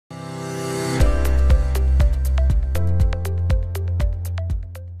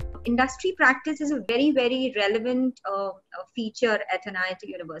industry practice is a very, very relevant feature at an IIT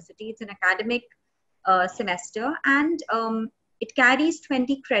university. It's an academic semester, and it carries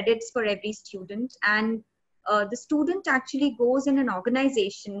 20 credits for every student. And the student actually goes in an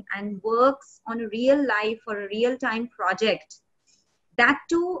organization and works on a real life or a real-time project. That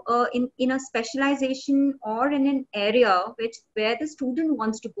too in a specialization or in an area where the student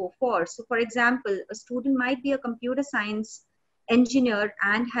wants to go for. So for example, a student might be a computer science engineer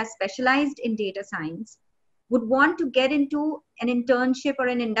and has specialized in data science, would want to get into an internship or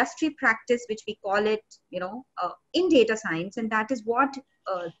an industry practice, which we call it, in data science. And that is what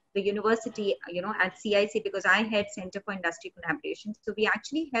the university, at CIC, because I head Center for Industry Collaboration. So we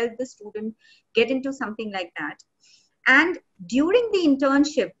actually help the student get into something like that. And during the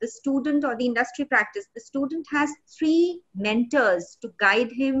internship, the student or the industry practice, the student has 3 mentors to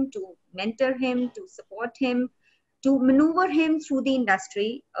guide him, to mentor him, to support him, to maneuver him through the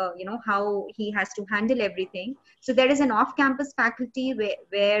industry, how he has to handle everything. So there is an off-campus faculty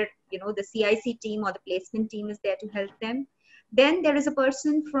where the CIC team or the placement team is there to help them. Then there is a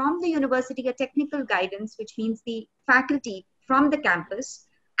person from the university, a technical guidance, which means the faculty from the campus.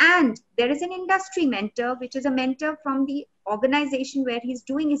 And there is an industry mentor, which is a mentor from the organization where he's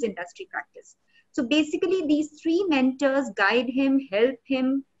doing his industry practice. So basically, these 3 mentors guide him, help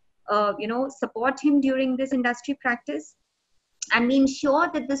him, support him during this industry practice. And we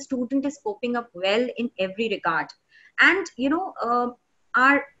ensure that the student is coping up well in every regard. And,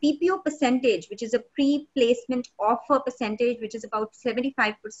 our PPO percentage, which is a pre-placement offer percentage, which is about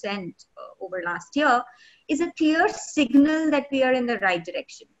 75% over last year, is a clear signal that we are in the right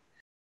direction.